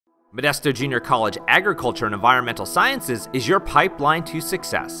Modesto Junior College Agriculture and Environmental Sciences is your pipeline to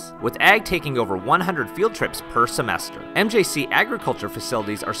success, with ag taking over 100 field trips per semester. MJC agriculture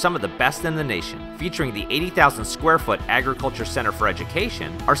facilities are some of the best in the nation, featuring the 80,000 square foot Agriculture Center for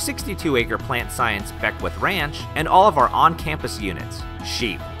Education, our 62-acre plant science Beckwith Ranch, and all of our on-campus units: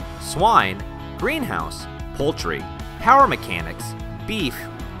 sheep, swine, greenhouse, poultry, power mechanics, beef,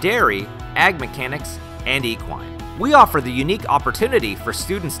 dairy, ag mechanics, and equine. We offer the unique opportunity for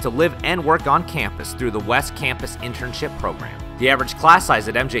students to live and work on campus through the West Campus Internship Program. The average class size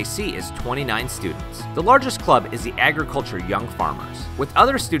at MJC is 29 students. The largest club is the Agriculture Young Farmers. With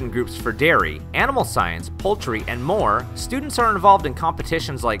other student groups for dairy, animal science, poultry, and more, students are involved in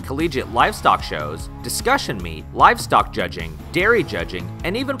competitions like collegiate livestock shows, discussion meet, livestock judging, dairy judging,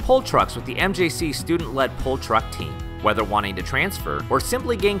 and even pull trucks with the MJC student-led pull truck team. Whether wanting to transfer or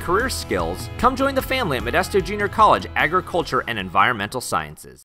simply gain career skills, come join the family at Modesto Junior College Agriculture and Environmental Sciences.